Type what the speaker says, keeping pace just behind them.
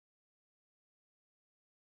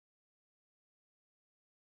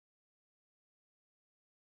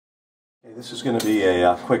Hey, this is going to be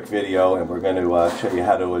a quick video, and we're going to show you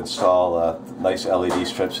how to install nice LED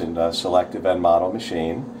strips in a Selectivend model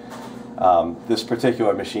machine. This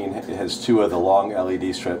particular machine has two of the long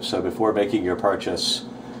LED strips, so before making your purchase,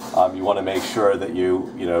 you want to make sure that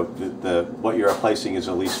what you're replacing is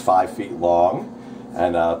at least 5 feet long,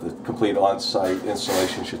 and the complete on-site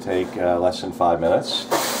installation should take less than 5 minutes.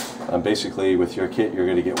 Basically, with your kit, you're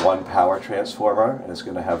going to get one power transformer, and it's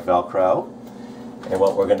going to have Velcro. And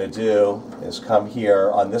what we're going to do is come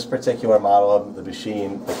here. On this particular model of the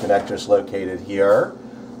machine, the connector is located here.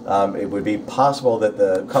 It would be possible that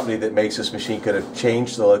the company that makes this machine could have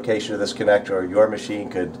changed the location of this connector, or your machine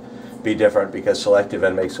could be different, because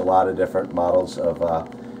Selectivend makes a lot of different models of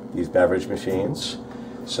these beverage machines.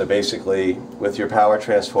 So basically, with your power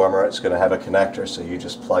transformer, it's going to have a connector, so you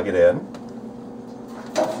just plug it in.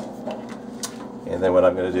 And then what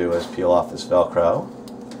I'm going to do is peel off this Velcro.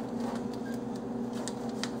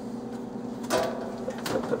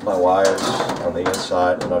 Put my wires on the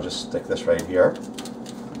inside, and I'll just stick this right here.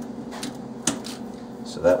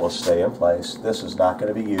 So that will stay in place. This is not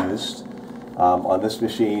going to be used. On this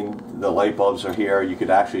machine, the light bulbs are here. You could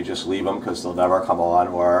actually just leave them because they'll never come on,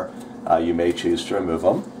 or you may choose to remove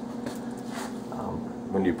them.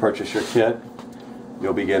 When you purchase your kit,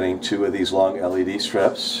 you'll be getting 2 of these long LED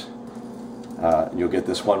strips. You'll get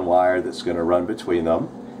this one wire that's going to run between them.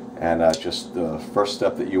 And just the first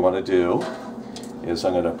step that you want to do is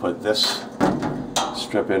I'm going to put this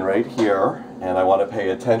strip in right here, and I want to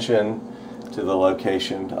pay attention to the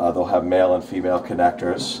location. They'll have male and female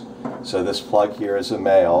connectors. So this plug here is a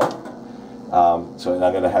male. So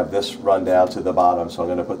I'm going to have this run down to the bottom. So I'm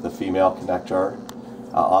going to put the female connector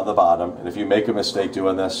on the bottom. And if you make a mistake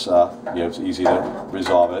doing this, it's easy to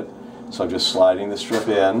resolve it. So I'm just sliding the strip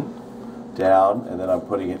in, down, and then I'm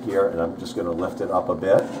putting it here, and I'm just going to lift it up a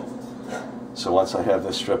bit. So once I have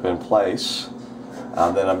this strip in place,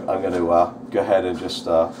 then I'm going to go ahead and just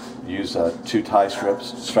use 2 tie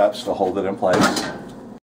straps to hold it in place.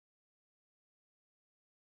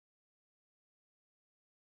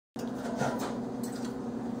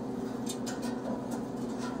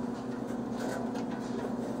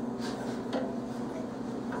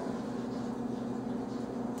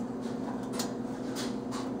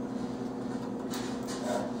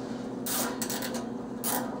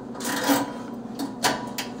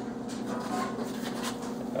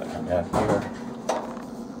 Down here.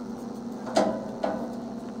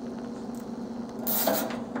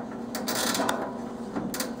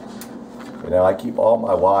 Okay, now I keep all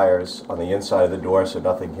my wires on the inside of the door so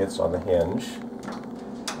nothing hits on the hinge.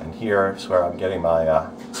 And here is where I'm getting my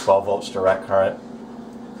 12 volts direct current.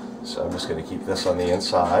 So I'm just going to keep this on the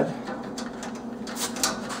inside.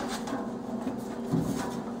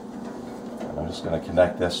 And I'm just going to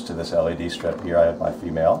connect this to this LED strip here. I have my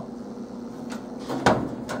female.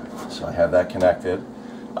 So I have that connected.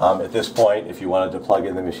 At this point, if you wanted to plug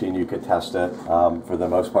in the machine, you could test it. For the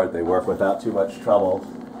most part, they work without too much trouble.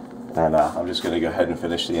 And I'm just going to go ahead and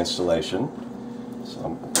finish the installation.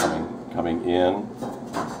 So I'm coming in,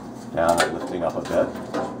 down, and lifting up a bit.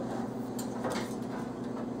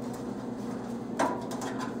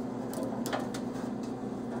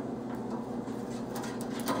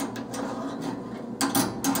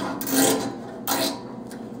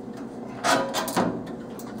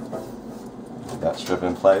 That strip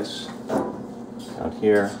in place down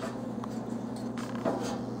here.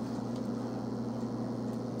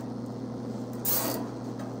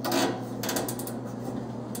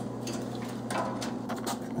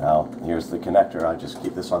 Now here's the connector. I just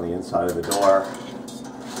keep this on the inside of the door,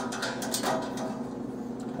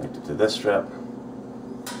 connect it to this strip,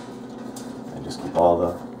 and just keep all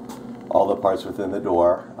the parts within the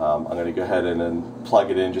door. I'm going to go ahead and then plug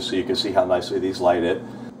it in just so you can see how nicely these light it.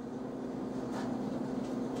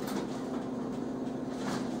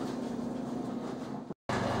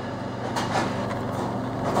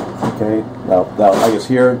 Okay, now I guess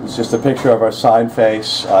here is just a picture of our sign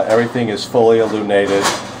face. Everything is fully illuminated.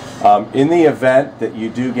 In the event that you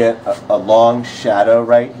do get a long shadow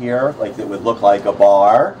right here, like that would look like a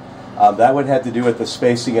bar, that would have to do with the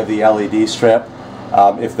spacing of the LED strip.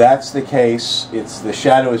 If that's the case, the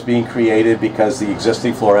shadow is being created because the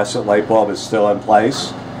existing fluorescent light bulb is still in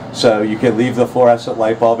place. So you can leave the fluorescent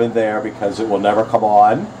light bulb in there because it will never come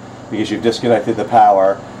on because you've disconnected the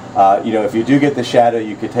power. If you do get the shadow,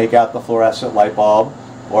 you could take out the fluorescent light bulb,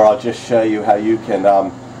 or I'll just show you how you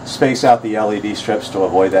can space out the LED strips to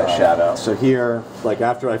avoid that shadow. So here, like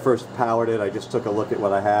after I first powered it, I just took a look at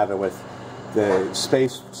what I have, and with the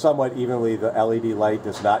space somewhat evenly, the LED light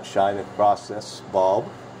does not shine across this bulb.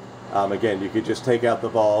 Again, you could just take out the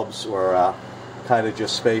bulbs, or kind of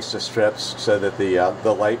just space the strips so that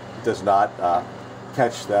the light does not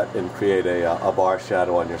catch that and create a bar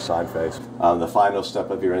shadow on your sign face. The final step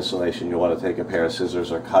of your installation, you want to take a pair of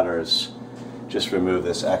scissors or cutters, just remove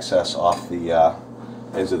this excess off the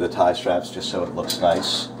ends of the tie straps just so it looks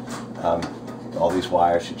nice. All these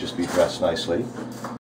wires should just be dressed nicely.